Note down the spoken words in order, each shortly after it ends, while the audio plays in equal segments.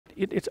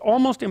it's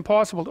almost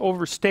impossible to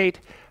overstate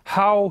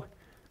how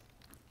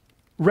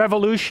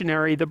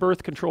revolutionary the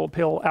birth control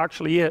pill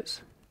actually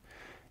is.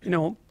 You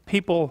know,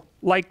 people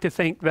like to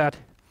think that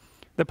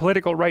the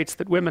political rights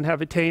that women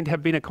have attained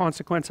have been a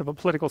consequence of a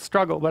political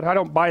struggle, but I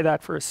don't buy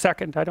that for a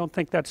second. I don't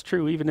think that's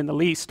true even in the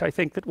least. I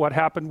think that what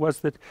happened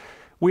was that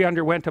we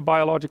underwent a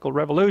biological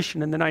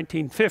revolution in the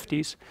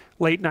 1950s,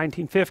 late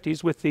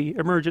 1950s, with the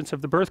emergence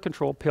of the birth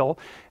control pill,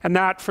 and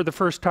that for the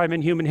first time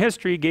in human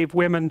history gave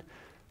women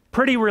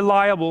pretty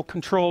reliable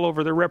control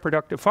over their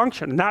reproductive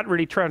function, and that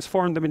really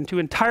transformed them into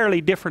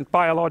entirely different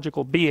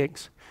biological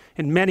beings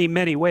in many,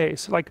 many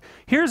ways. Like,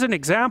 here's an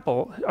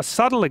example, a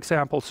subtle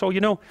example. So,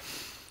 you know,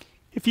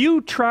 if you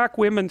track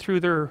women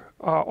through their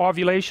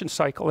ovulation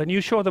cycle and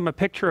you show them a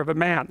picture of a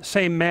man, the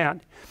same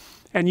man,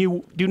 and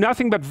you do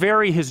nothing but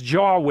vary his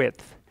jaw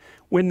width,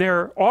 when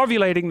they're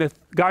ovulating, the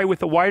guy with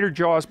the wider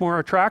jaw is more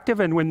attractive,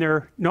 and when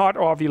they're not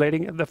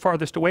ovulating, the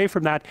farthest away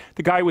from that,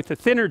 the guy with the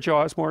thinner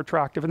jaw is more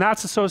attractive, and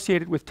that's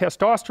associated with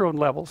testosterone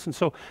levels. And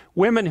so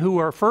women who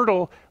are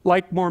fertile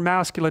like more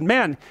masculine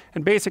men,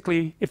 and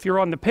basically if you're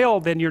on the pill,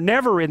 then you're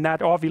never in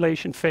that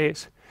ovulation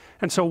phase.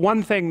 And so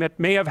one thing that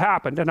may have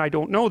happened, and I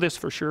don't know this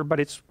for sure, but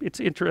it's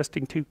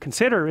interesting to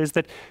consider, is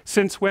that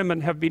since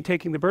women have been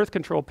taking the birth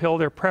control pill,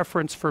 their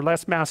preference for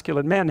less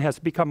masculine men has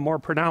become more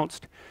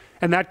pronounced.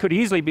 And that could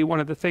easily be one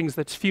of the things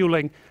that's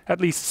fueling at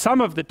least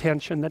some of the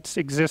tension that's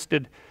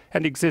existed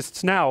and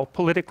exists now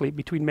politically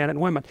between men and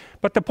women.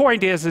 But the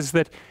point is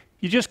that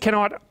you just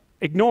cannot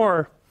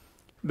ignore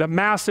the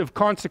massive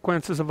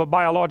consequences of a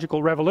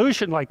biological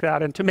revolution like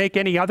that, and to make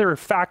any other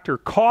factor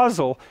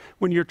causal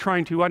when you're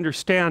trying to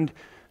understand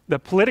the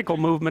political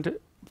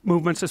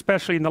movements,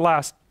 especially in the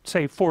last,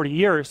 say, 40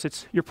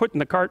 years, you're putting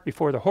the cart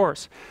before the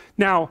horse.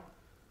 Now,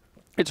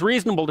 it's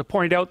reasonable to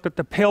point out that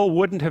the pill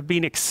wouldn't have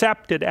been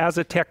accepted as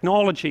a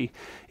technology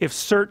if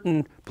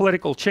certain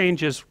political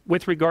changes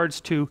with regards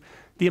to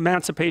the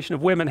emancipation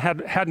of women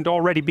hadn't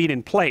already been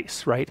in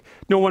place, right?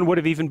 No one would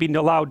have even been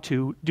allowed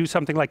to do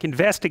something like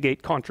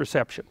investigate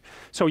contraception.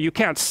 So you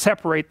can't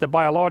separate the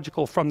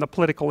biological from the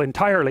political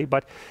entirely,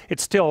 but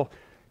it's still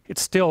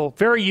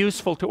very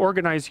useful to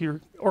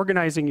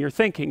organizing your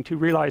thinking to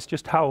realize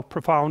just how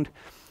profound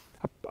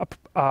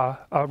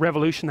a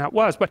revolution that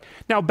was. But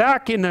now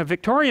back in the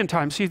Victorian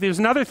times, see, there's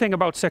another thing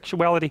about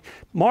sexuality.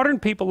 Modern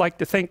people like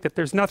to think that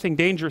there's nothing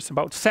dangerous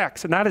about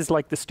sex, and that is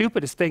like the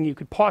stupidest thing you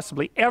could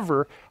possibly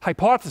ever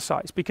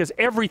hypothesize, because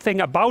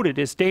everything about it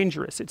is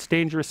dangerous. It's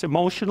dangerous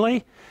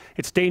emotionally,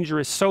 it's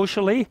dangerous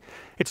socially,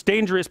 it's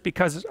dangerous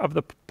because of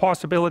the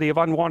possibility of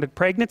unwanted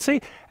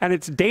pregnancy, and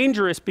it's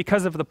dangerous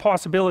because of the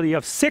possibility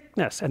of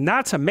sickness, and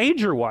that's a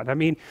major one. I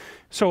mean,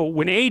 so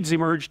when AIDS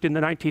emerged in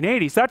the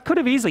 1980s, that could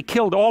have easily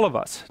killed all of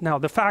us. Now,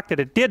 the fact that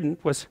it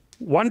didn't was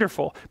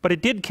wonderful, but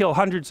it did kill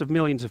hundreds of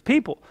millions of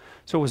people.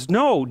 So it was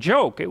no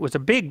joke, it was a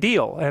big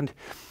deal, and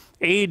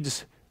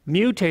AIDS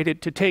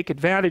mutated to take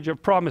advantage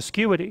of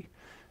promiscuity.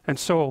 And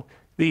so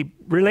the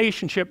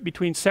relationship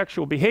between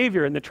sexual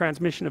behavior and the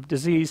transmission of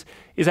disease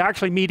is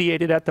actually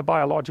mediated at the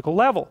biological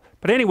level.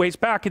 But anyways,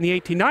 back in the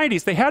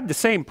 1890s, they had the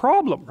same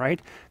problem,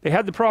 right? They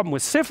had the problem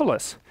with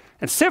syphilis.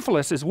 And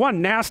syphilis is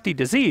one nasty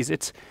disease.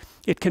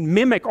 It can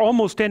mimic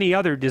almost any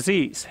other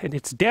disease, and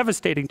it's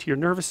devastating to your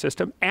nervous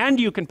system, and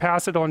you can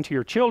pass it on to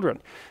your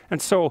children.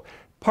 And so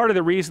part of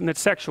the reason that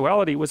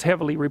sexuality was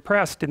heavily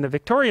repressed in the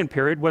Victorian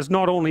period was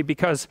not only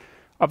because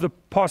of the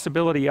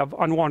possibility of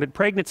unwanted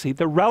pregnancy,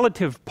 the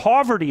relative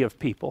poverty of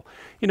people.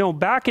 You know,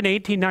 back in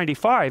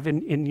 1895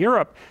 in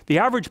Europe, the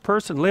average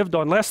person lived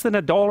on less than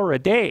 $1 a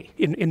day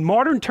in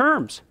modern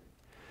terms.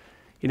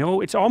 You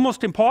know, it's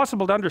almost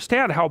impossible to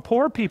understand how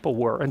poor people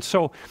were. And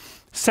so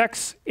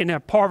sex in a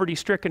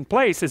poverty-stricken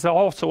place is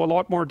also a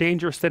lot more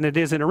dangerous than it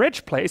is in a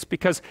rich place,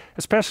 because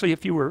especially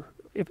if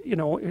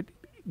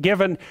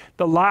given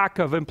the lack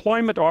of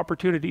employment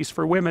opportunities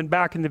for women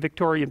back in the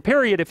Victorian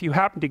period, if you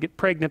happened to get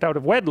pregnant out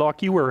of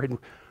wedlock, you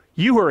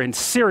were in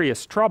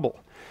serious trouble.